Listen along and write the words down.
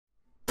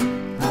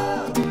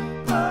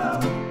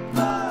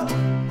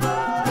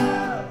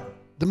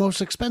The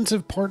most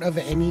expensive part of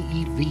any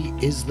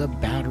EV is the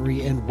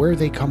battery, and where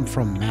they come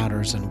from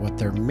matters, and what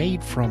they're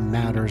made from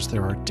matters.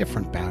 There are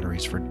different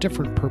batteries for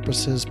different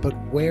purposes, but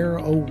where,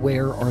 oh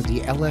where, are the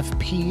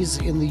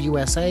LFPs in the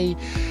USA?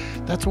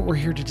 That's what we're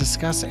here to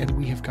discuss, and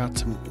we have got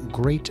some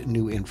great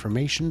new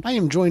information. I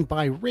am joined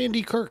by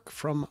Randy Kirk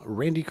from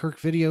Randy Kirk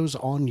Videos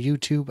on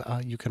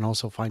YouTube. You can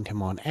also find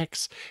him on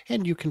X,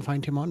 and you can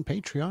find him on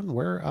Patreon,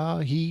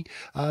 where he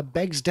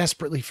begs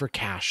desperately for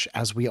cash,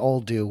 as we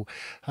all do,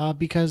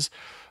 because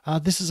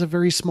this is a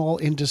very small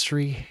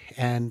industry,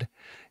 and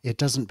it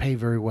doesn't pay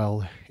very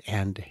well,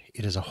 and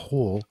it is a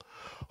whole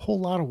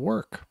lot of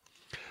work.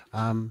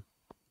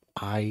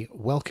 I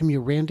welcome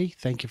you, Randy.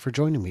 Thank you for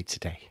joining me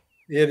today.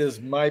 It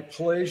is my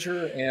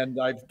pleasure, and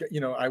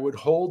I would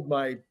hold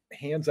my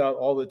hands out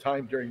all the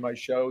time during my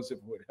shows if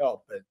it would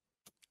help, but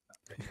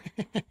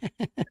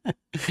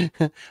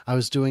I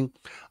was doing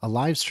a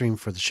live stream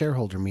for the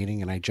shareholder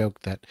meeting, and I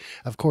joked that,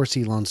 of course,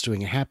 Elon's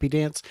doing a happy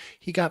dance.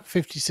 He got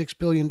 $56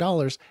 billion.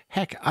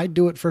 Heck, I'd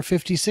do it for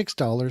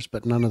 $56,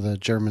 but none of the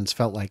Germans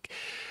felt like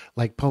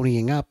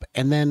ponying up.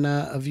 And then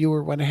a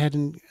viewer went ahead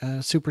and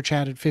super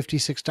chatted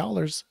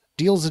 $56.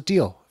 Deal's a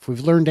deal. If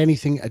we've learned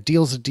anything, a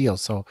deal's a deal.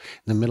 So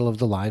in the middle of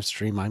the live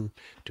stream, I'm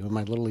doing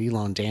my little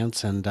Elon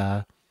dance, and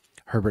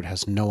Herbert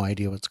has no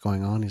idea what's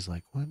going on. He's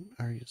like, "What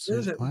are you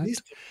saying?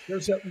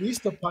 There's at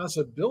least a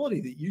possibility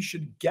that you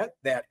should get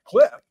that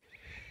clip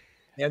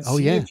and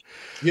see if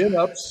you get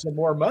up some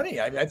more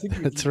money." I think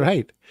that's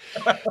right.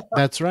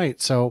 That's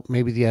right. So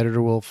maybe the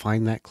editor will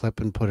find that clip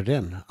and put it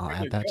in. I'll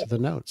add that to the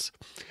notes.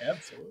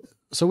 Absolutely.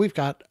 So we've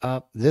got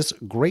this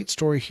great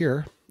story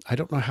here. I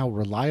don't know how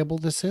reliable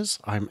this is.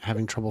 I'm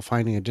having trouble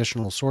finding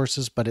additional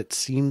sources, but it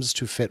seems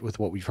to fit with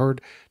what we've heard.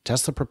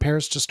 Tesla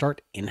prepares to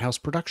start in-house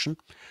production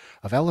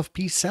of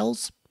LFP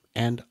cells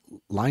and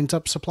lines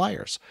up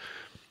suppliers.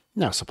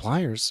 Now,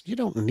 suppliers, you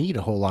don't need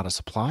a whole lot of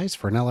supplies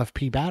for an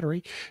LFP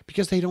battery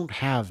because they don't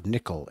have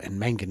nickel and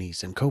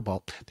manganese and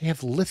cobalt. They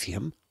have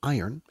lithium,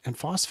 iron, and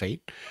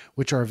phosphate,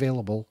 which are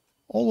available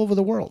all over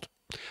the world.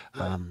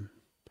 Right.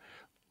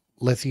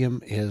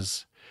 Lithium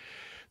is,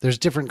 there's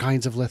different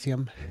kinds of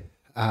lithium.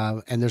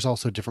 And there's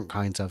also different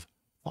kinds of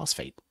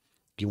phosphate.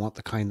 You want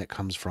the kind that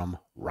comes from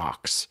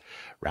rocks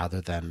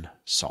rather than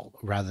salt,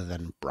 rather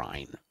than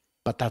brine.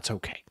 But that's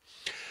okay.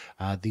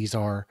 They've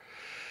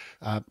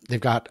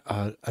got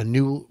a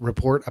new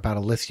report about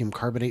a lithium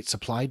carbonate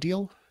supply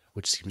deal,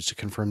 which seems to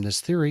confirm this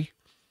theory.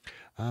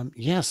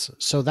 Yes,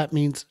 so that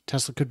means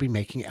Tesla could be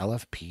making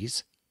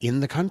LFPs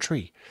in the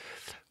country.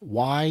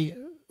 Why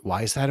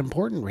is that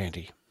important,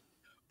 Randy?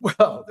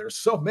 Well, there's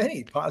so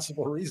many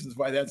possible reasons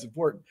why that's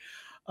important.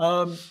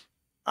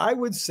 I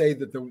would say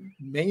that the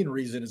main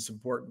reason it's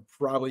important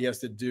probably has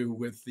to do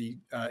with the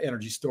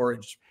energy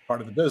storage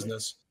part of the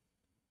business.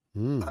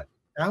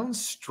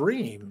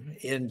 Downstream,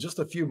 in just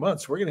a few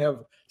months, we're going to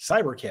have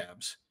cyber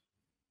cabs.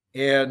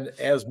 And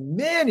as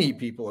many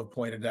people have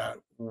pointed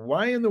out,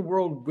 why in the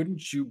world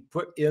wouldn't you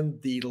put in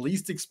the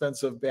least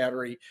expensive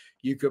battery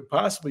you could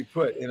possibly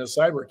put in a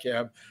cyber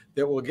cab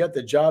that will get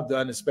the job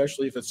done,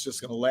 especially if it's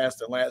just going to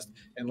last and last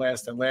and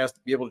last and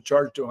last, be able to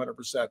charge to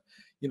 100%.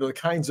 You know, the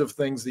kinds of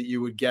things that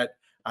you would get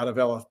out of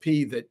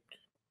LFP that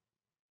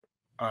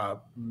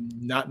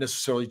not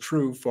necessarily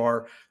true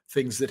for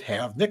things that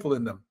have nickel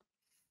in them.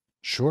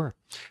 Sure.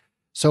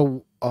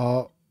 So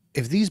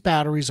if these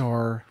batteries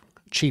are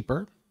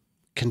cheaper,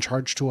 can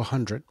charge to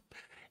 100,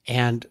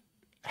 and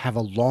have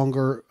a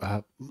longer,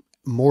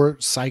 more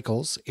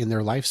cycles in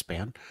their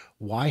lifespan,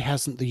 why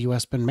hasn't the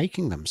U.S. been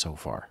making them so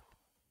far?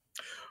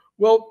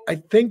 Well, I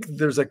think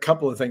there's a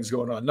couple of things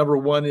going on. Number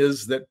one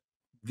is that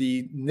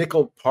the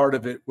nickel part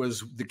of it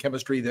was the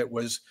chemistry that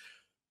was,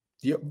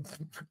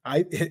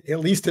 at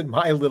least in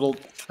my little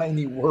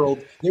tiny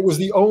world, it was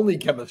the only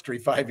chemistry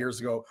 5 years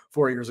ago,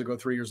 4 years ago,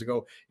 3 years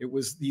ago. It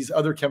was these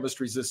other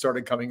chemistries that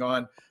started coming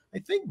on. I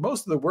think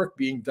most of the work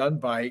being done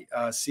by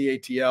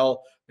CATL,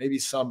 maybe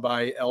some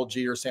by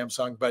LG or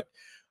Samsung, but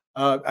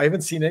I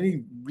haven't seen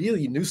any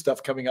really new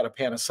stuff coming out of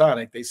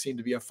Panasonic. They seem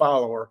to be a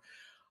follower,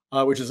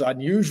 which is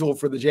unusual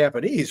for the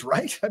Japanese,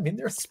 right? I mean,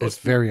 it's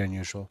very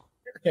unusual.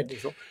 Very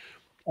unusual.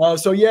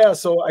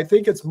 So I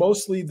think it's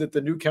mostly that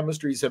the new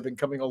chemistries have been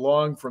coming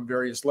along from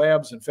various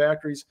labs and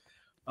factories.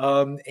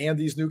 And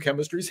these new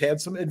chemistries had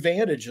some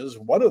advantages.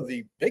 One of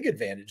the big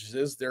advantages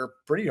is they're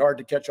pretty hard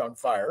to catch on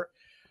fire,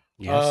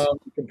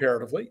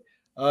 comparatively.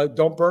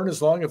 Don't burn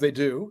as long if they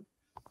do.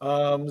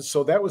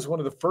 So that was one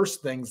of the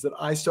first things that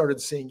I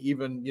started seeing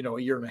even,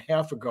 a year and a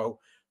half ago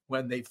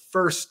when they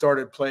first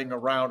started playing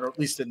around, or at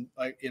least in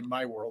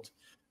my world,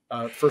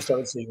 first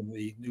started seeing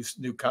the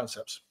new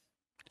concepts.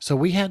 So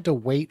we had to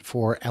wait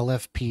for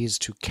LFPs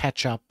to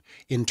catch up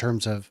in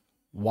terms of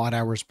watt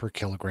hours per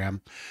kilogram,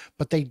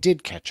 but they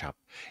did catch up,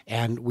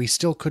 and we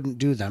still couldn't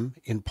do them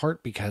in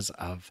part because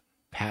of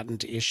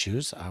patent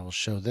issues. I will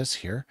show this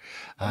here.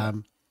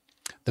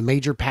 The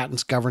major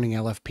patents governing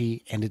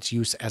LFP and its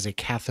use as a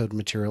cathode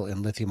material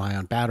in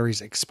lithium-ion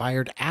batteries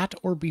expired at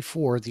or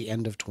before the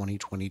end of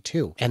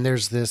 2022. And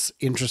there's this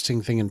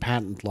interesting thing in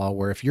patent law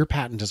where if your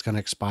patent is going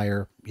to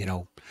expire,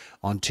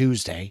 on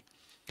Tuesday,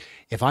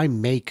 if I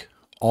make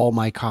all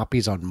my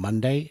copies on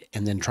Monday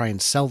and then try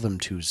and sell them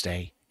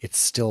Tuesday, it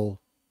still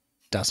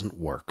doesn't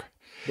work.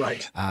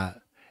 Right.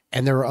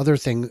 And there are other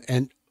things.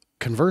 And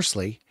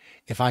conversely,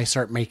 if I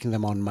start making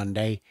them on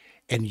Monday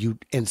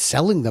and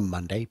selling them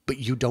Monday, but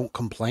you don't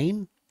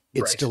complain,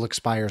 it still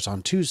expires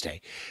on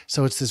Tuesday.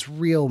 So it's this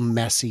real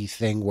messy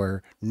thing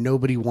where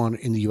nobody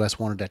in the US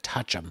wanted to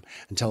touch them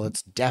until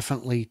it's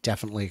definitely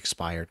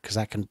expired, because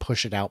that can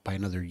push it out by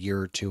another year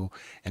or two,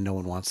 and no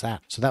one wants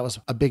that. So that was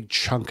a big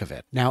chunk of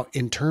it. Now,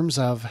 in terms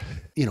of,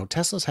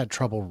 Tesla's had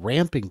trouble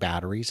ramping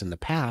batteries in the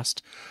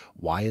past.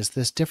 Why is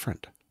this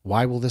different?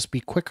 Why will this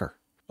be quicker?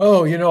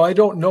 Oh, I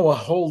don't know a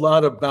whole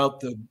lot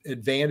about the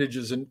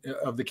advantages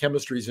of the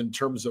chemistries in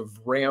terms of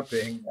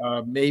ramping.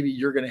 Maybe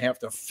you're going to have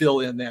to fill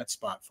in that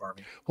spot for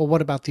me. Well,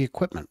 what about the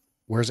equipment?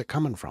 Where's it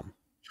coming from?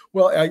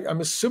 Well, I'm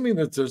assuming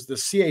that there's the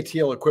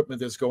CATL equipment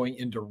that's going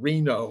into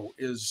Reno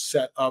is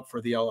set up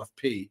for the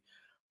LFP.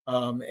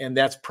 And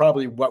that's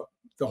probably what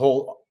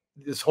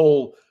this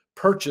whole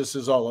purchase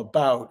is all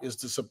about, is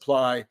to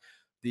supply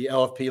the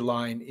LFP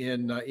line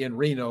in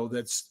Reno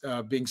that's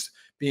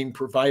being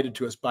provided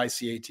to us by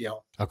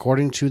CATL.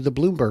 According to the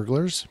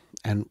Bloomberglers,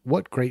 and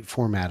what great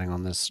formatting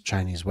on this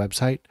Chinese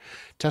website,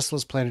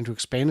 Tesla's planning to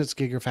expand its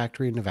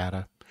Gigafactory in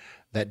Nevada.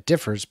 That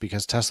differs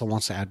because Tesla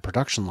wants to add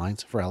production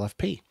lines for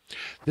LFP.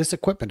 This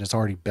equipment is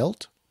already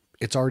built.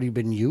 It's already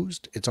been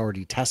used. It's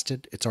already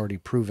tested. It's already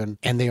proven.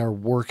 And they are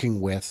working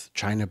with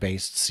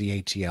China-based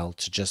CATL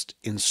to just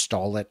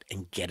install it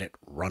and get it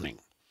running.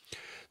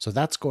 So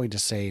that's going to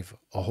save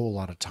a whole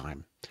lot of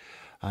time.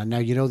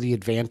 Now, the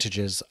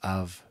advantages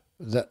of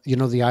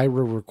the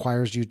IRA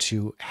requires you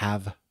to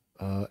have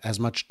as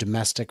much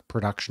domestic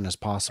production as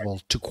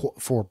possible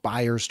for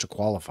buyers to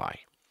qualify.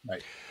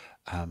 Right.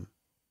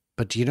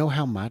 But do you know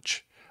how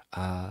much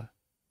the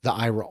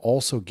IRA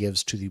also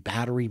gives to the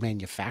battery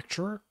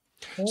manufacturer?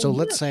 So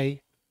let's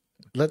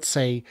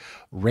say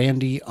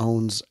Randy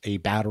owns a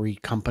battery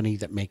company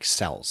that makes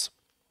cells.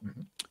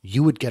 Mm-hmm.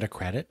 You would get a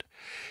credit.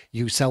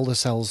 You sell the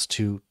cells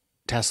to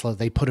Tesla.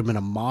 They put them in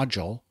a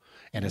module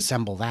and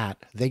assemble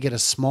that. They get a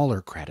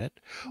smaller credit.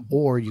 Mm-hmm.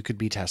 Or you could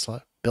be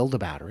Tesla, build the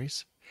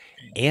batteries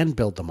and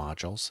build the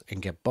modules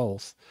and get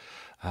both.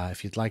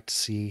 If you'd like to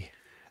see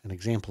an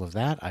example of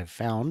that, I've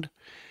found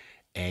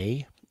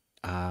a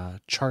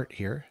chart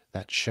here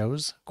that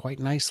shows quite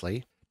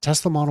nicely.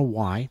 Tesla Model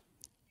Y,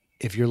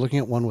 if you're looking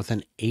at one with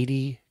an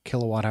 80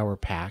 kilowatt hour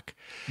pack,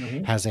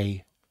 has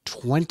a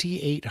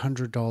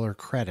 $2,800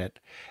 credit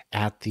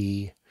at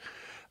the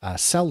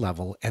cell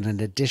level and an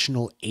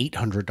additional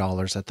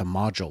 $800 at the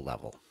module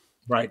level.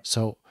 Right.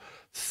 So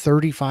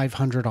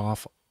 $3,500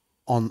 off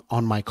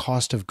on my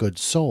cost of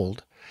goods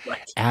sold.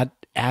 Right.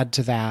 Add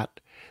to that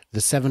the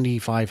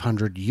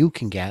 $7,500 you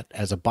can get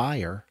as a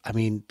buyer. I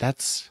mean,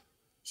 that's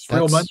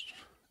real money.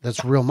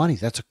 That's real money.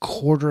 That's a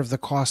quarter of the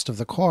cost of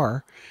the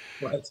car.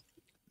 Right.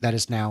 That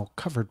is now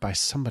covered by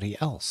somebody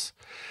else.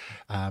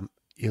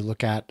 You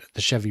look at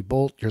the Chevy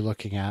Bolt, you're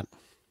looking at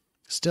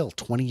still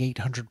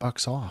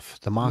 $2,800 off.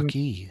 The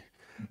Mach-E,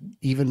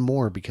 even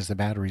more because the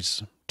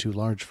battery's too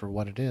large for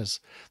what it is.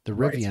 The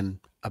Rivian,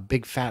 a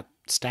big fat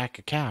stack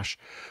of cash,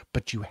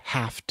 but you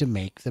have to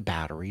make the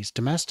batteries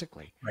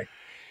domestically. Right.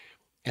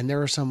 And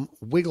there are some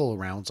wiggle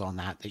arounds on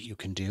that you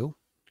can do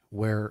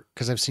where,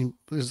 because I've seen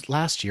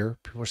last year,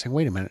 people were saying,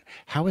 wait a minute,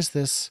 how is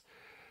this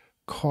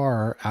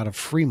car out of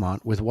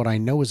Fremont with what I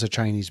know is a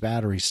Chinese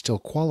battery still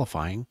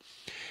qualifying?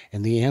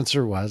 And the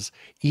answer was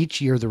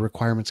each year the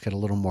requirements get a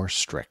little more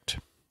strict.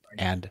 Right.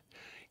 And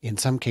in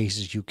some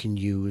cases you can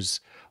use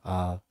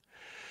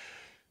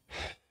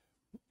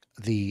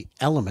the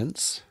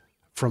elements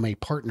from a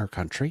partner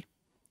country,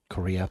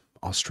 Korea,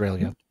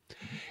 Australia,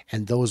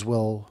 and those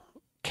will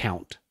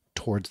count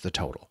towards the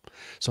total.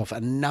 So if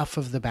enough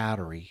of the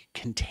battery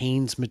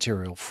contains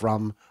material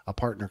from a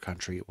partner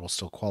country, it will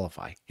still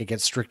qualify. It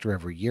gets stricter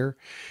every year.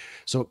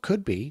 So it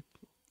could be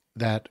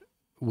that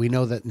we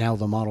know that now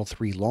the Model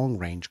 3 long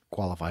range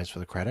qualifies for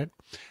the credit.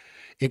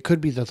 It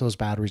could be that those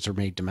batteries are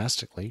made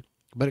domestically,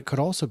 but it could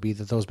also be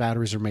that those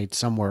batteries are made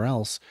somewhere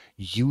else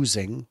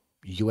using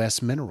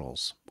US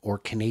minerals or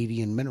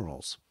Canadian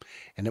minerals,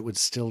 and it would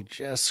still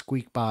just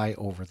squeak by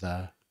over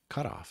the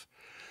cutoff.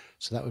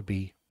 So that would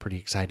be pretty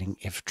exciting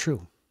if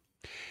true.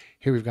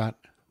 Here we've got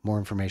more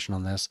information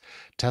on this.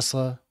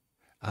 Tesla,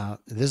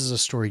 this is a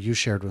story you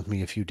shared with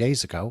me a few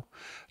days ago.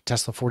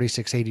 Tesla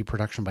 4680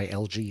 production by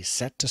LG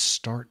set to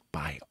start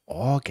by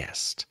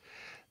August.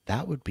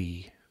 That would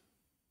be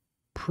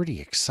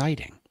pretty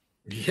exciting.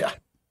 Yeah.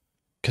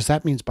 Because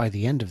that means by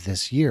the end of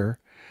this year,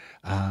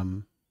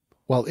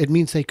 it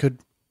means they could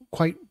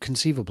quite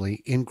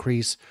conceivably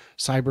increase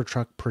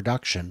Cybertruck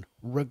production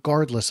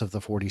regardless of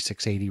the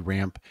 4680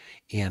 ramp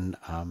in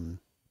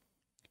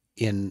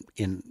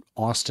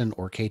Austin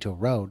or Cato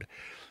Road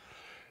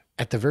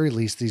At the very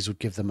least, these would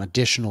give them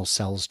additional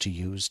cells to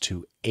use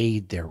to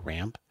aid their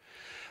ramp.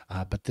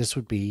 But this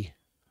would be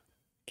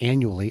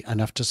annually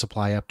enough to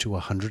supply up to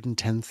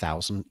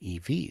 110,000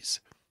 EVs.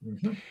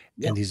 Yeah.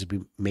 And these would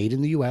be made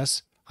in the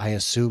US. I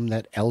assume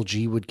that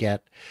LG would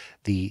get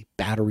the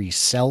battery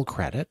cell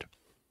credit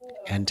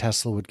and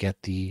Tesla would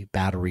get the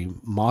battery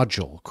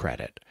module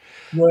credit.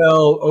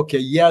 Well, okay,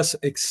 yes,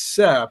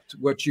 except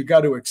what you got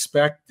to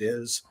expect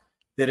is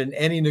that in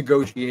any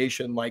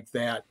negotiation like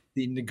that,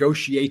 the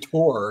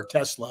negotiator,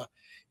 Tesla,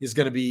 is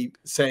going to be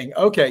saying,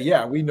 okay,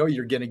 yeah, we know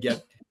you're going to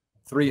get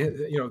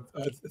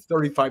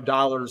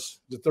 $35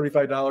 to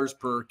 $35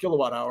 per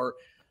kilowatt hour.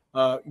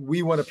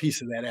 We want a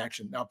piece of that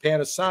action. Now,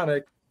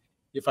 Panasonic,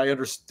 if I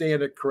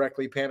understand it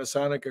correctly,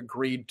 Panasonic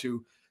agreed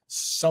to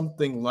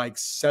something like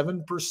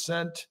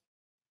 7%.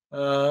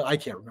 I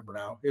can't remember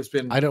now. It's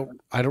been I don't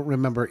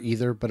remember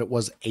either, but it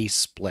was a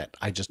split.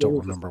 I just don't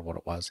remember what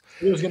it was.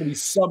 There's going to be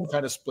some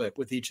kind of split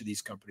with each of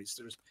these companies.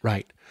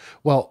 Right.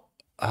 Well,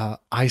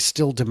 I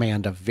still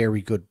demand a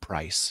very good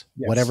price.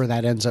 Yes. Whatever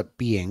that ends up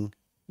being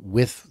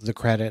with the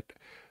credit,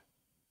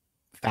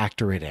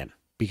 factor it in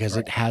because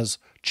it has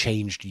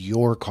changed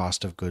your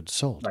cost of goods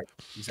sold. Right.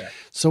 Exactly.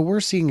 So we're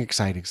seeing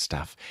exciting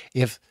stuff.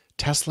 If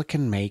Tesla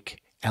can make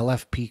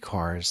LFP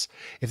cars,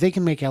 if they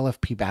can make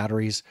LFP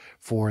batteries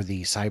for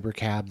the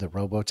Cybercab, the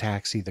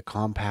Robotaxi, the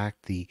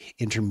Compact, the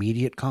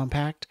Intermediate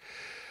Compact,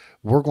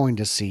 we're going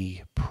to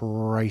see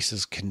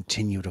prices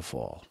continue to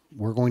fall.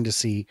 We're going to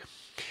see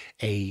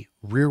a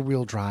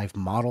rear-wheel drive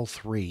Model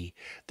 3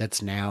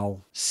 that's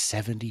now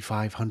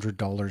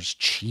 $7,500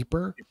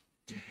 cheaper.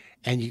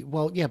 And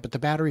but the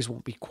batteries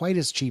won't be quite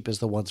as cheap as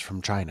the ones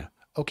from China.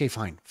 Okay,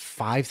 fine.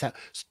 5,000,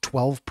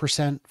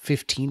 12%,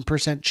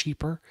 15%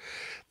 cheaper.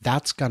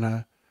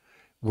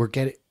 We're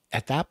getting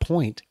at that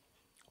point.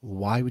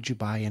 Why would you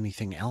buy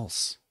anything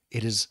else?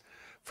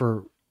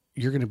 You're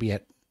going to be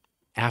at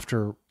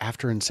after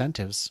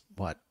incentives,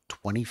 what,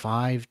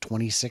 25,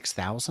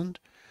 26,000?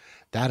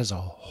 That is a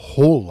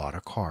whole lot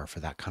of car for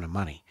that kind of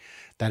money.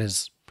 That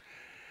is,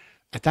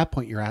 at that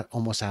point, you're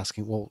almost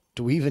asking, well,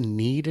 do we even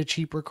need a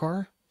cheaper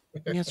car?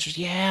 And the answer is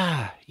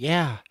yeah.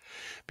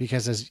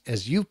 Because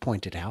as you've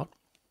pointed out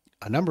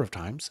a number of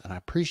times, and I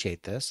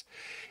appreciate this,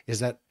 is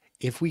that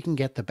if we can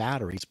get the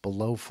batteries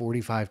below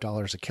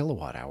 $45 a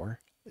kilowatt hour,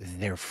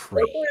 they're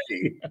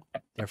free.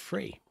 They're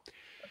free.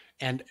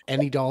 And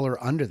any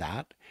dollar under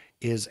that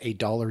is a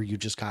dollar you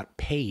just got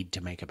paid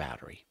to make a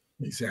battery.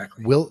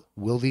 Exactly.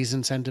 Will these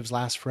incentives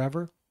last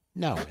forever?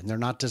 No, and they're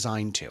not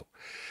designed to.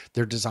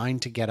 They're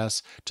designed to get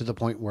us to the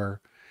point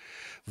where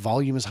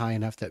volume is high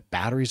enough that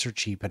batteries are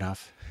cheap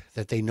enough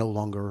that they no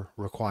longer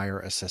require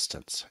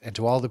assistance. And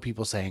to all the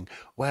people saying,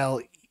 well,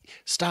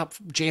 stop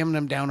jamming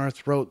them down our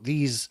throat.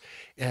 These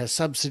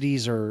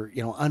subsidies are,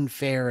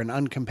 unfair and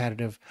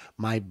uncompetitive.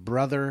 My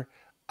brother,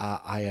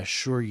 I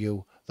assure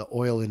you, the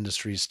oil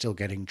industry is still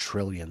getting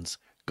trillions.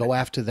 Go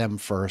after them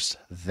first,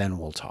 then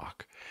we'll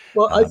talk.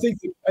 Well, I think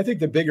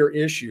the bigger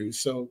issue.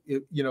 So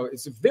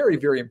it's very,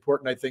 very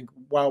important. I think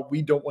while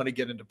we don't want to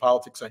get into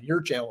politics on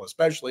your channel,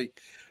 especially,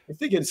 I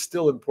think it's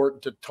still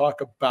important to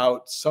talk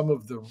about some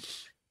of the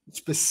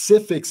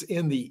specifics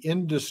in the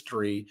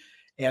industry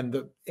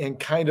and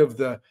kind of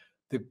the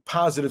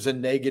positives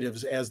and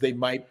negatives as they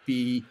might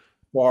be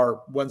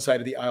for one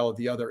side of the aisle or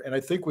the other. And I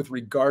think with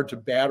regard to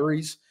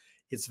batteries,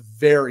 it's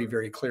very,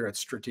 very clear it's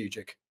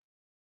strategic.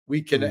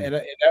 We can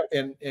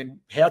and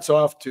hats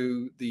off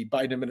to the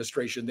Biden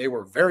administration. They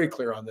were very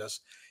clear on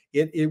this.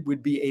 It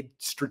would be a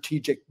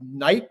strategic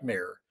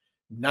nightmare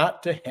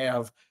not to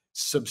have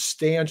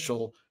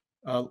substantial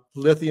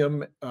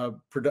lithium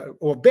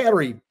or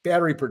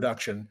battery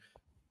production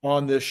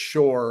on this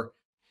shore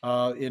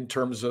in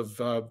terms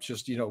of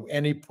just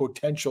any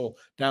potential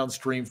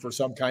downstream for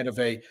some kind of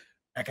a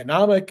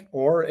economic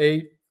or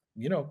a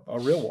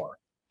real war.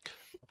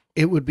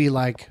 It would be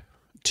like,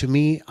 to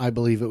me, I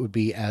believe it would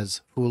be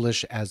as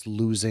foolish as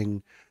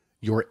losing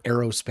your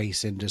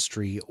aerospace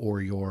industry or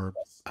your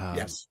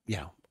a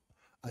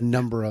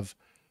number of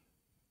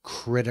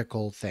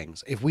critical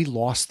things. If we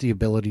lost the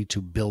ability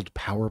to build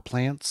power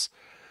plants,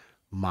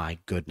 my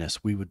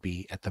goodness, we would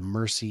be at the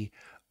mercy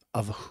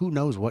of who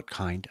knows what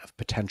kind of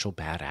potential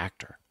bad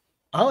actor.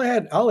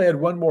 I'll add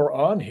one more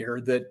on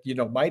here that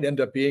might end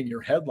up being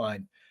your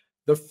headline.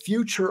 The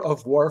future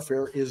of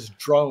warfare is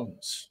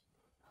drones.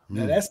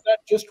 Now, that's not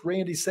just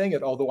Randy saying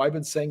it, although I've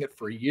been saying it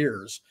for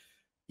years.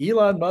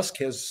 Elon Musk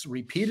has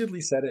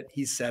repeatedly said it.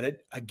 He said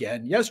it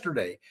again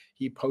yesterday.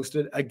 He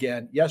posted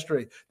again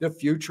yesterday. The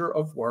future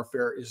of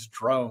warfare is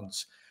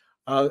drones.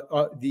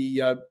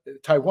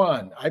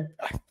 Taiwan.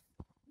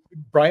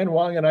 Brian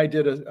Wong and I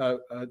did a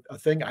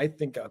thing, I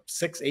think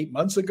 6-8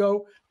 months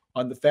ago,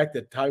 on the fact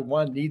that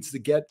Taiwan needs to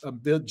get a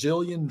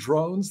bajillion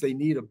drones. They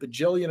need a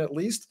bajillion at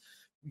least.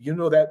 You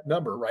know that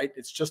number, right?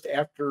 It's just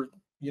after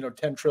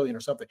 10 trillion or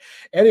something.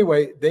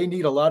 Anyway, they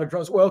need a lot of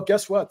drones. Well,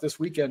 guess what? This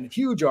weekend,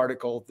 huge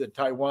article that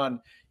Taiwan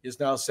is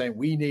now saying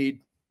we need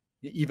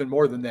even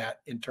more than that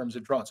in terms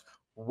of drones.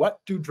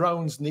 What do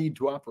drones need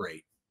to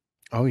operate?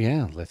 Oh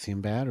yeah, lithium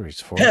batteries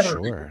for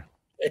sure.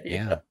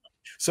 Yeah.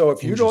 So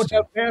if you don't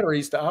have Interesting.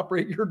 batteries to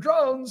operate your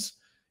drones,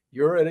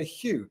 you're at a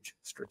huge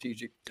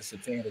strategic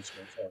disadvantage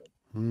going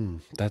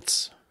forward.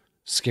 That's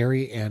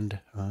scary and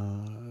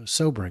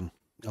sobering.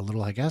 A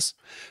little, I guess.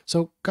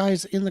 So,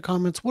 guys, in the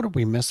comments, what did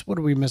we miss? What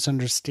did we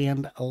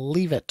misunderstand?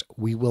 Leave it.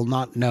 We will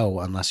not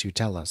know unless you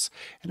tell us.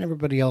 And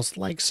everybody else,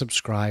 like,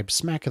 subscribe,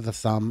 smack of the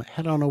thumb,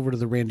 head on over to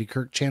the Randy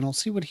Kirk channel,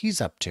 see what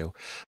he's up to.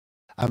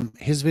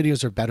 His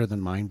videos are better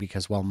than mine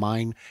because while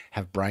mine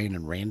have Brian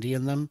and Randy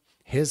in them,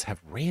 his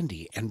have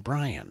Randy and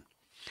Brian.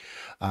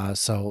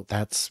 So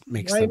that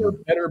makes Mine are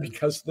them. better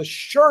because the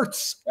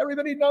shirts,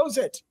 everybody knows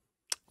it.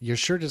 Your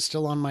shirt is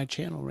still on my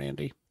channel,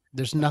 Randy.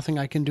 There's nothing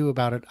I can do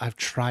about it. I've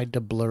tried to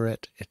blur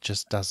it. It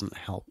just doesn't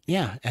help.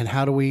 Yeah. And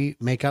how do we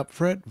make up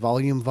for it?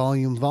 Volume,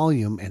 volume,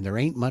 volume. And there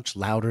ain't much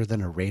louder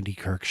than a Randy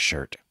Kirk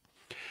shirt.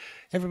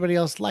 Everybody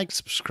else, like,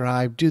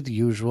 subscribe, do the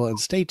usual,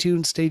 and stay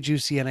tuned, stay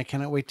juicy, and I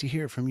cannot wait to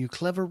hear from you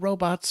clever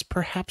robots,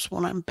 perhaps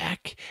when I'm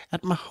back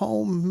at my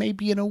home,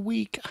 maybe in a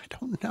week. I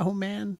don't know, man.